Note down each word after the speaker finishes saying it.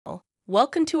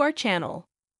Welcome to our channel.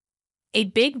 A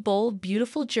big, bold,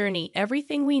 beautiful journey,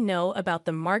 everything we know about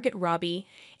the Margot Robbie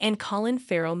and Colin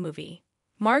Farrell movie.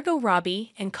 Margot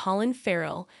Robbie and Colin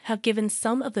Farrell have given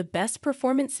some of the best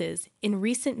performances in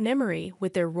recent memory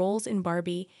with their roles in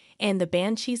Barbie and The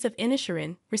Banshees of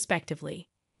Inisherin, respectively.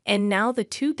 And now the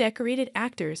two decorated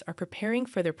actors are preparing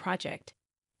for their project.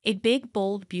 A big,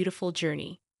 bold, beautiful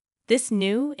journey. This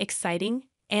new, exciting,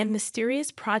 and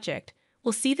mysterious project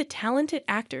will see the talented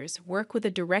actors work with a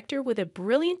director with a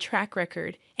brilliant track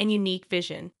record and unique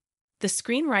vision, the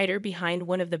screenwriter behind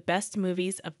one of the best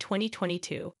movies of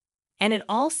 2022. And it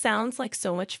all sounds like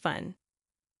so much fun.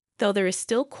 Though there is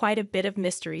still quite a bit of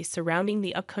mystery surrounding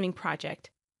the upcoming project,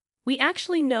 we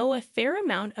actually know a fair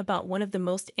amount about one of the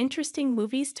most interesting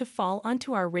movies to fall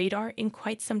onto our radar in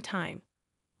quite some time.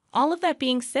 All of that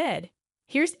being said,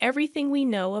 here's everything we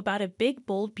know about a big,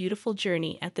 bold, beautiful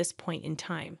journey at this point in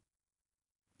time.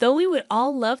 Though we would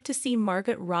all love to see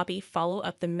Margot Robbie follow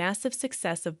up the massive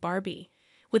success of Barbie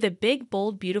with a big,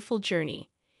 bold, beautiful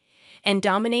journey and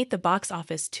dominate the box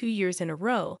office 2 years in a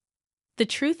row, the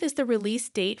truth is the release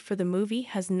date for the movie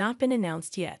has not been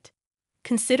announced yet.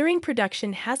 Considering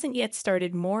production hasn't yet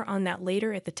started, more on that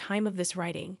later at the time of this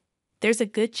writing, there's a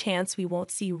good chance we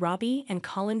won't see Robbie and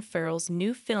Colin Farrell's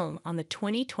new film on the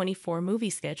 2024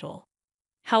 movie schedule.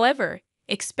 However,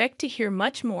 expect to hear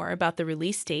much more about the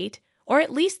release date, or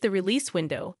at least the release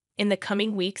window, in the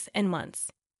coming weeks and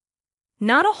months.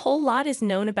 Not a whole lot is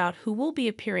known about who will be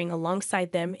appearing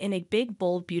alongside them in a big,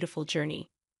 bold, beautiful journey.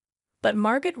 But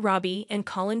Margot Robbie and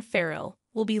Colin Farrell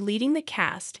will be leading the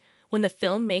cast when the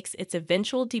film makes its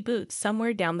eventual debut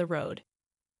somewhere down the road.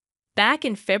 Back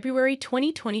in February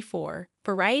 2024,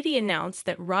 Variety announced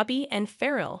that Robbie and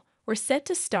Farrell were set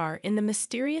to star in the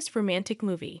mysterious romantic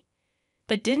movie,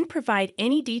 but didn't provide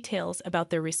any details about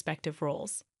their respective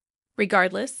roles.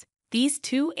 Regardless, these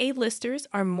two A-listers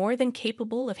are more than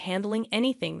capable of handling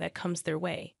anything that comes their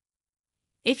way.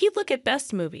 If you look at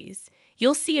best movies,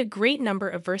 you'll see a great number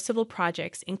of versatile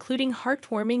projects, including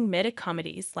heartwarming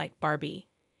meta-comedies like Barbie,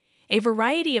 a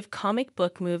variety of comic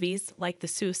book movies like The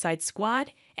Suicide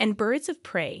Squad and Birds of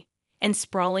Prey, and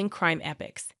sprawling crime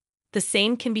epics. The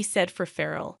same can be said for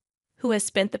Farrell, who has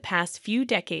spent the past few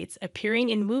decades appearing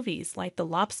in movies like The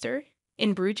Lobster,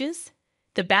 In Bruges,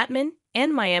 The Batman,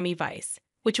 and Miami Vice,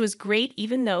 which was great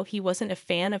even though he wasn't a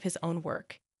fan of his own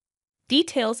work.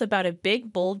 Details about a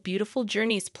big, bold, beautiful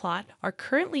journey's plot are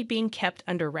currently being kept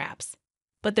under wraps,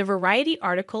 but the Variety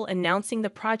article announcing the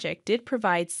project did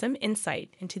provide some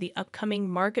insight into the upcoming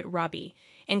Margot Robbie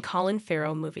and Colin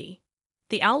Farrell movie.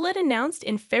 The outlet announced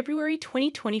in February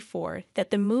 2024 that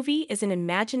the movie is an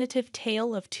imaginative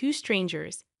tale of two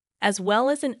strangers, as well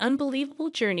as an unbelievable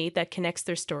journey that connects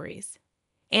their stories.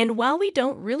 And while we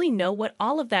don't really know what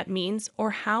all of that means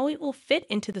or how it will fit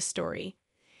into the story,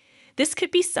 this could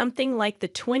be something like the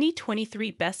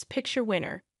 2023 Best Picture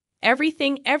winner,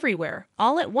 Everything Everywhere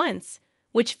All at Once,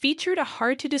 which featured a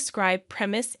hard-to-describe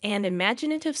premise and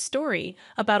imaginative story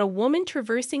about a woman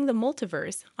traversing the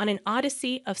multiverse on an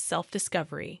odyssey of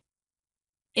self-discovery.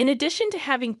 In addition to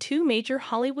having two major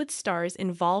Hollywood stars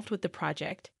involved with the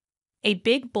project, A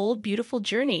Big, Bold, Beautiful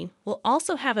Journey will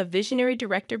also have a visionary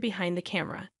director behind the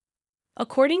camera.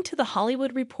 According to The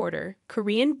Hollywood Reporter,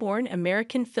 Korean-born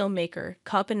American filmmaker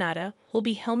Kogonada will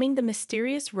be helming the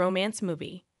mysterious romance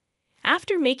movie.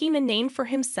 After making a name for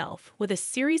himself with a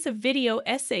series of video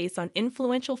essays on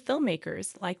influential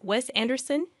filmmakers like Wes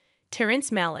Anderson,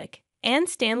 Terrence Malick, and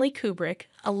Stanley Kubrick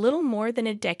a little more than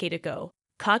a decade ago,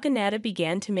 Kogonada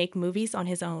began to make movies on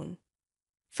his own.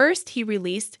 First, he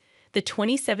released the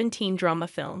 2017 drama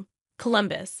film,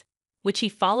 Columbus, which he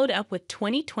followed up with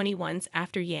 2021's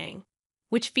After Yang,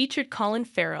 which featured Colin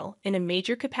Farrell in a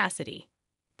major capacity.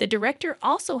 The director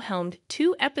also helmed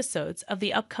 2 episodes of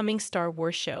the upcoming Star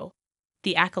Wars show,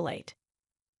 The Acolyte.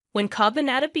 When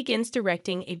Kogonada begins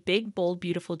directing A Big, Bold,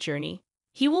 Beautiful Journey,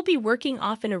 he will be working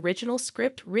off an original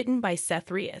script written by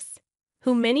Seth Rees,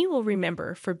 who many will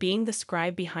remember for being the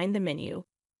scribe behind The Menu,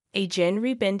 a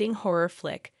genre-bending horror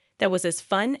flick that was as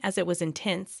fun as it was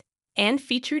intense, and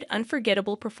featured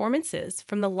unforgettable performances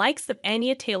from the likes of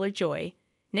Anya Taylor-Joy,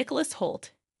 Nicholas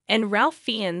Hoult, and Ralph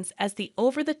Fiennes as the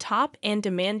over-the-top and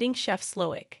demanding Chef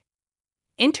Slowick.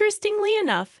 Interestingly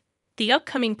enough, the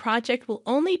upcoming project will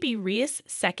only be Rees'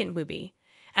 second movie,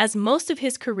 as most of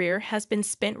his career has been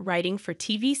spent writing for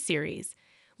TV series,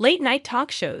 late-night talk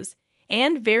shows,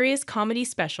 and various comedy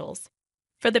specials.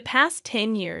 For the past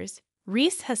 10 years,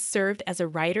 Rees has served as a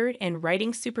writer and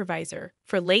writing supervisor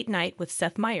for Late Night with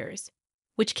Seth Meyers,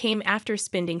 which came after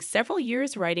spending several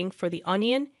years writing for The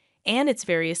Onion and its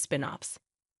various spin-offs.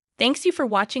 Thanks you for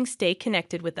watching. Stay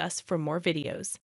connected with us for more videos.